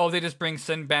 like, oh, they just bring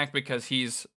Sin back because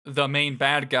he's the main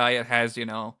bad guy. It has,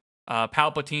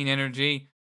 Palpatine energy,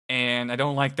 and I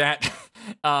don't like that.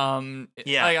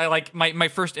 Yeah. I like, my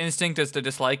first instinct is to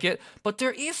dislike it, but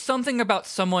there is something about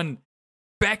someone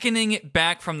beckoning it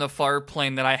back from the far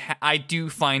plane that I do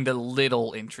find a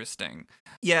little interesting.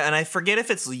 Yeah, and I forget if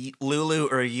it's Lulu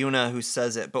or Yuna who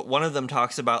says it, but one of them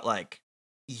talks about, like,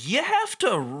 you have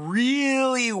to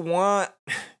really want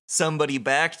somebody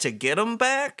back to get them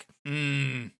back.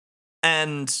 Mm.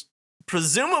 And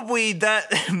presumably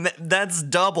that's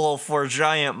double for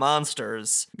giant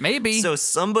monsters. Maybe. So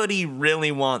somebody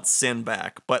really wants Sin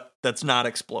back, but that's not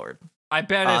explored. I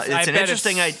bet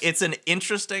it's an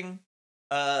interesting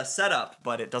setup,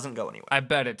 but it doesn't go anywhere. I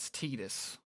bet it's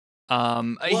Tidus.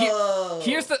 Whoa.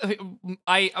 Here's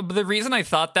the reason I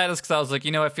thought that is because I was like,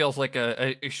 it feels like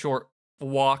a short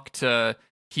walk to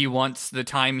he wants the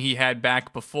time he had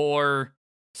back before.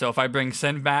 So if I bring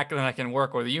Sin back, then I can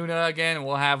work with Yuna again, and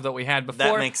we'll have what we had before.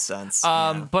 That makes sense.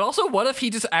 But also, what if he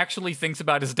just actually thinks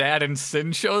about his dad and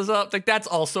Sin shows up? Like, that's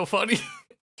also funny.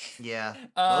 Yeah.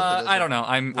 I don't know.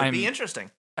 Would be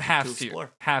interesting. Half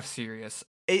serious.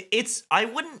 I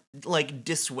wouldn't like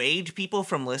dissuade people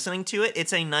from listening to it.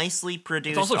 It's a nicely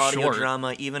produced audio short.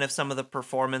 drama, even if some of the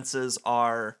performances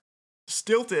are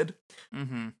stilted.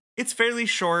 Mm-hmm. It's fairly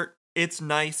short. It's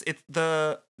nice. It's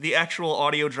the actual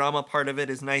audio drama part of it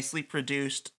is nicely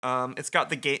produced. It's got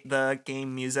the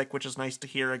game music, which is nice to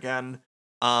hear again.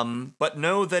 But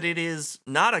know that it is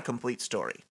not a complete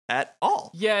story at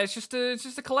all. Yeah, it's just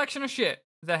a collection of shit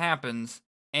that happens,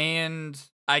 and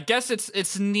I guess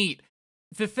it's neat.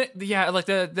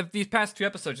 These past 2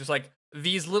 episodes, just like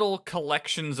these little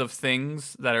collections of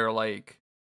things that are like,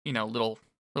 little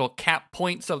cap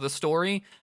points of the story.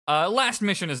 Last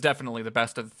mission is definitely the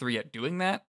best of the 3 at doing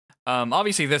that.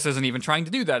 Obviously, this isn't even trying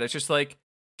to do that. It's just like,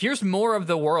 here's more of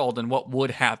the world and what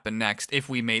would happen next if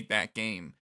we made that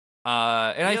game.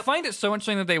 I find it so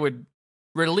interesting that they would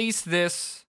release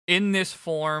this in this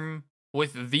form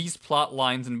with these plot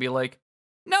lines and be like,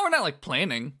 no, we're not like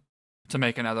planning to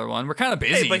make another one. We're kind of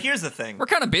busy. Hey, but here's the thing. We're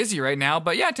kind of busy right now,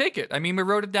 but yeah, take it. I mean, we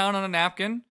wrote it down on a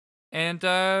napkin, and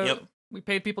we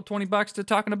paid people $20 to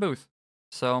talk in a booth.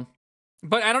 So,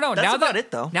 but I don't know. That's about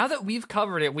it, though. Now that we've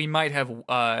covered it, we might have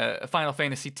Final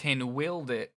Fantasy X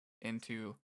willed it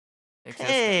into existence.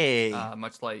 Hey.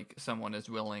 Much like someone is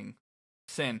willing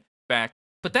Sin back.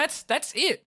 But that's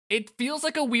it. It feels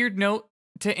like a weird note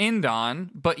to end on,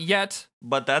 but that's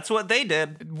what they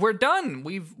did. We're done.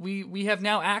 We have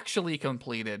now actually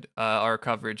completed our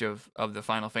coverage of the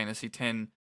Final Fantasy X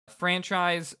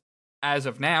franchise as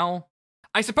of now.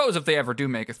 I suppose if they ever do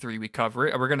make a 3, we cover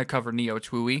it. We're going to cover Neo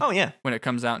Twoie. Oh, yeah. When it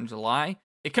comes out in July.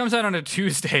 It comes out on a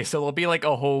Tuesday, so it'll be like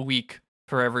a whole week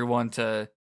for everyone to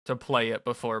play it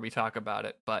before we talk about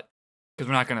it. But because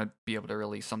we're not going to be able to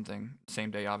release something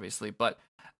same day, obviously. But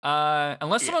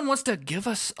unless someone wants to give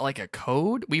us like a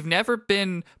code, we've never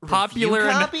been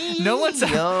popular. No one's.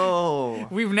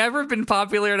 We've never been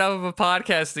popular enough of a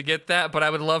podcast to get that, but I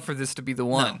would love for this to be the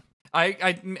one. No.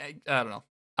 I don't know.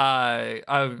 I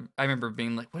remember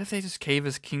being like, what if they just gave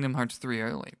us Kingdom Hearts 3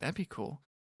 early? That'd be cool.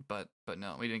 But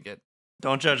no, we didn't get.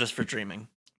 Don't judge us for dreaming.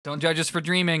 Don't judge us for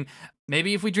dreaming.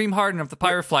 Maybe if we dream hard enough, the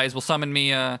Fireflies will summon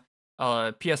me a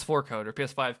PS4 code or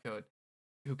PS5 code.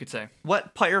 Who could say?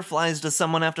 What Fireflies does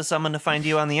someone have to summon to find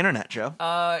you on the internet, Joe?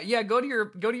 Go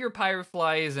to your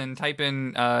Fireflies and type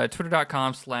in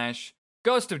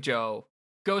twitter.com/ghostofjoe,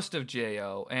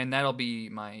 ghostofjo, and that'll be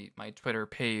my Twitter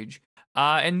page.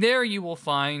 And there you will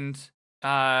find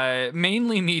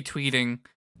mainly me tweeting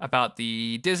about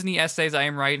the Disney essays I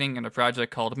am writing in a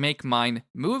project called Make Mine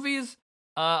Movies.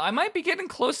 I might be getting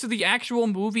close to the actual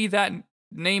movie that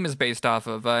name is based off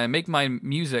of. Make Mine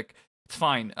Music. It's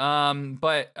fine.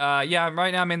 But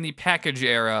right now I'm in the package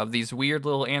era of these weird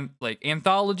little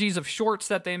anthologies of shorts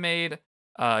that they made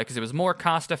because it was more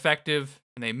cost effective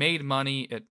and they made money.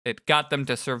 It got them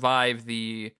to survive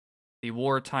the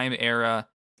wartime era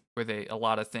where a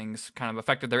lot of things kind of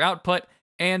affected their output,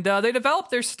 and they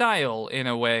developed their style in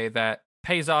a way that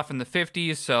pays off in the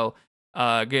 50s. So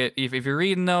if you're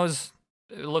reading those,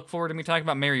 look forward to me talking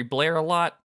about Mary Blair a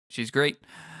lot. She's great.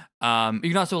 You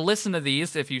can also listen to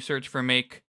these if you search for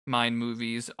Make Mine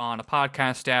Movies on a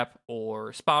podcast app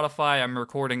or Spotify. I'm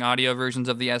recording audio versions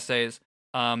of the essays.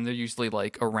 They're usually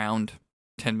like around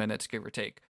 10 minutes, give or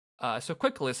take. So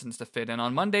quick listens to fit in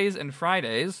on Mondays and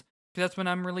Fridays, because that's when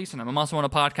I'm releasing them. I'm also on a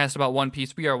podcast about One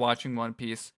Piece. We are watching One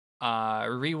Piece,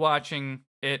 rewatching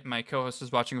it. My co-host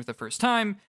is watching it for the first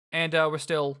time, and we're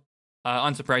still,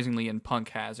 unsurprisingly, in Punk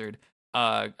Hazard.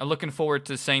 I'm looking forward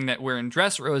to saying that we're in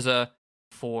Dressrosa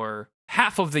for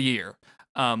half of the year,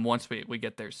 once we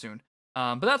get there soon.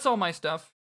 But that's all my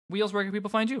stuff. Wheels, where can people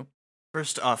find you?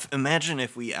 First off, imagine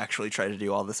if we actually try to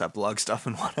do all this epilogue stuff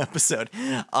in one episode.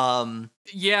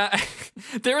 Yeah,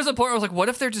 there was a point where I was like, what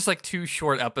if they're just like 2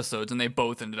 short episodes and they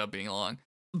both ended up being long?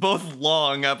 Both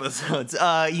long episodes.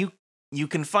 You You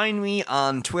can find me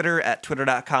on Twitter at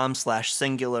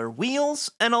twitter.com/singularwheels,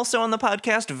 and also on the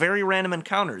podcast Very Random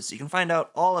Encounters. You can find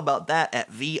out all about that at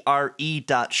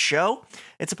VRE.show.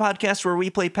 It's a podcast where we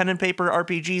play pen and paper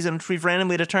RPGs, and we've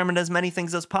randomly determined as many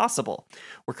things as possible.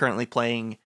 We're currently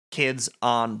playing Kids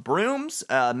on Brooms,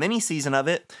 a mini season of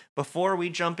it, before we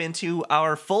jump into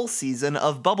our full season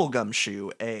of Bubblegum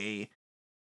Shoe, a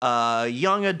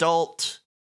young adult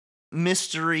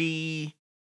mystery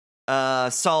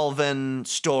solving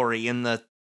story in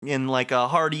like a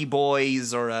Hardy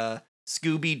Boys or a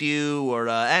Scooby-Doo or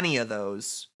any of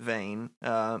those vein.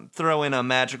 Throw in a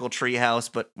magical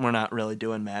treehouse, but we're not really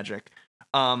doing magic.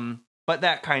 But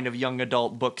that kind of young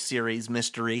adult book series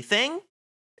mystery thing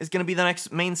is going to be the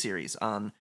next main series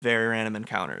on Very Random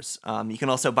Encounters. You can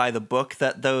also buy the book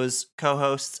that those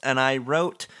co-hosts and I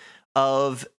wrote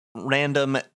of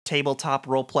random tabletop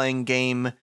role-playing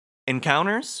game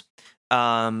encounters.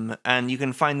 And you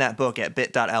can find that book at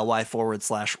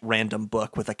bit.ly/random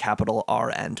book with a capital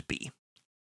R and B.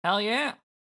 Hell yeah.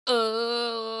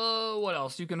 What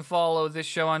else? You can follow this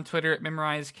show on Twitter at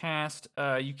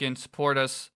MemorizeCast. You can support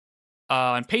us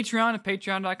on Patreon at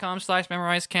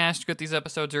patreon.com/MemorizeCast. You get these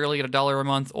episodes early at $1 a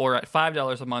month, or at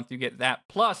 $5 a month, you get that.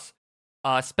 Plus,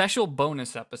 special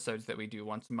bonus episodes that we do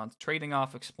once a month, trading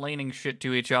off, explaining shit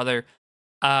to each other.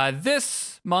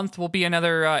 This month will be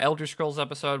another Elder Scrolls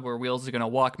episode where Wheels is going to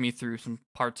walk me through some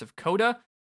parts of Coda.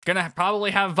 Gonna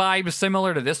probably have vibes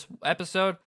similar to this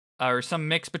episode, or some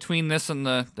mix between this and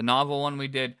the novel one we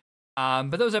did.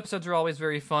 But those episodes are always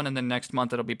very fun, and then next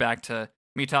month it'll be back to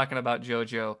me talking about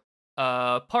JoJo.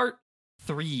 Part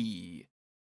 3.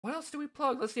 What else do we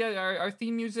plug? Let's see, our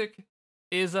theme music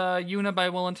is Yuna by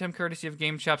Will and Tim, courtesy of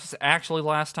Game Chops. It's actually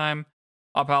last time.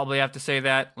 I'll probably have to say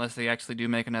that, unless they actually do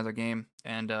make another game,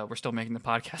 and we're still making the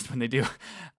podcast when they do.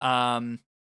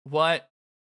 What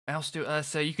else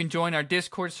so you can join our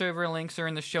Discord server, links are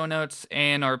in the show notes,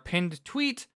 and our pinned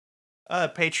tweet.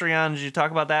 Patreon, did you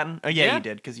talk about that? Oh, yeah, Yeah. you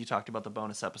did, because you talked about the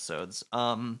bonus episodes.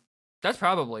 That's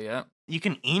probably it. You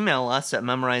can email us at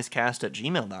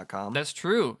memorizecast@gmail.com. That's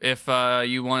true. If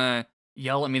you want to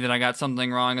yell at me that I got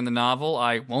something wrong in the novel,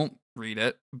 I won't read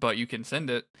it, but you can send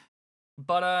it.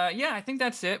 But yeah, I think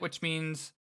that's it, which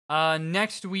means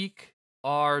next week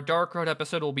our Dark Road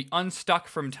episode will be Unstuck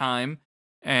from Time,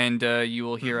 and you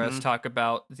will hear us talk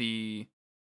about the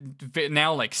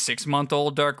now like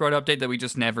 6-month-old Dark Road update that we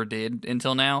just never did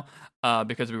until now,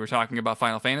 because we were talking about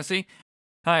Final Fantasy.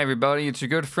 Hi everybody, it's your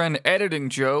good friend Editing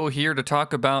Joe here to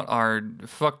talk about our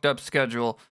fucked up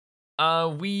schedule.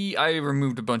 I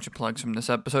removed a bunch of plugs from this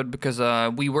episode because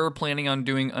we were planning on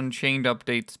doing Unchained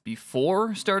updates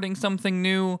before starting something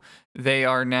new. They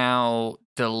are now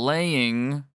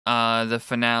delaying the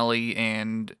finale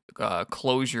and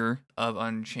closure of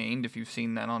Unchained. If you've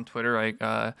seen that on Twitter,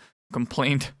 I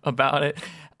complained about it.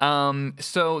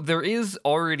 So there is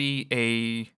already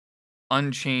a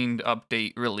Unchained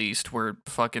update released where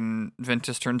fucking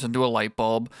Ventus turns into a light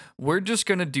bulb. We're just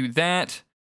gonna do that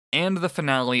and the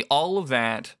finale, all of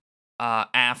that,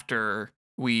 after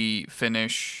we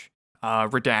finish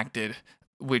Redacted,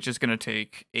 which is gonna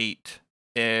take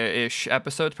 8-ish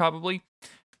episodes probably.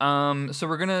 So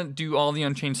we're gonna do all the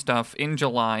Unchained stuff in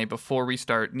July before we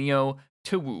start Neo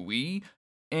to Wooey.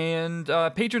 And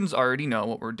patrons already know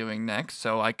what we're doing next,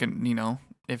 so I can,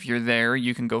 if you're there,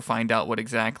 you can go find out what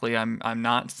exactly I'm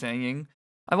not saying.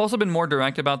 I've also been more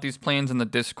direct about these plans in the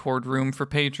Discord room for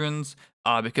patrons,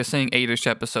 because saying 8-ish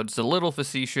episodes is a little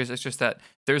facetious. It's just that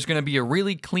there's going to be a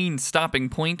really clean stopping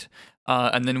point,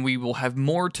 and then we will have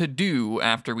more to do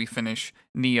after we finish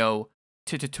Neo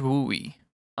Titutui.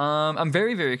 I'm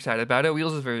very, very excited about it.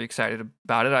 Wheels is very excited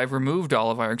about it. I've removed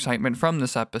all of our excitement from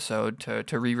this episode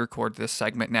to re-record this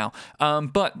segment now.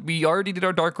 But we already did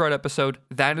our Dark Road episode.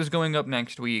 That is going up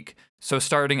next week. So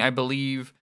starting, I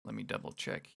believe, let me double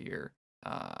check here.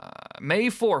 May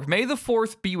 4th. May the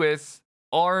 4th be with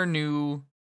our new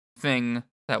thing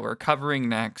that we're covering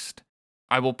next.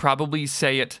 I will probably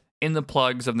say it in the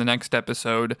plugs of the next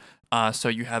episode, so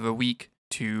you have a week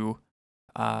to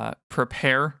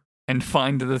prepare and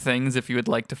find the things if you would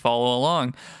like to follow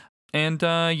along. And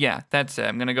yeah, that's it.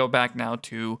 I'm going to go back now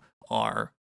to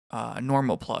our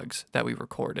normal plugs that we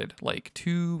recorded like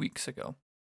 2 weeks ago.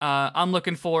 I'm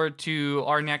looking forward to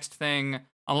our next thing.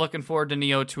 I'm looking forward to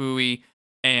Neo Tui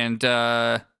and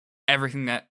everything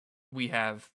that we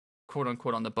have, quote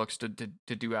unquote, on the books to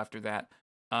do after that.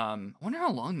 I wonder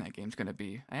how long that game's going to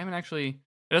be. I haven't actually,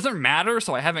 it doesn't matter,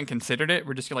 so I haven't considered it.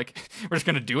 We're just going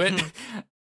to do it.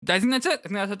 I think that's it. I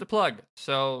think that's it to plug.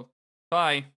 So,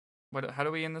 bye. What? How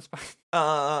do we end this?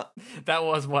 Uh, That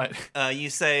was what? you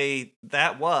say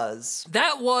that was.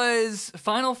 That was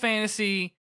Final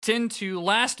Fantasy X-2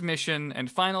 Last Mission and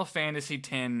Final Fantasy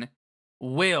X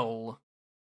Will.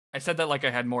 I said that like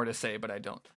I had more to say, but I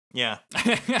don't. Yeah.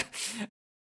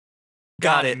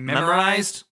 Got it.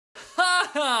 Memorized? Ha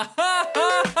ha ha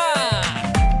ha ha!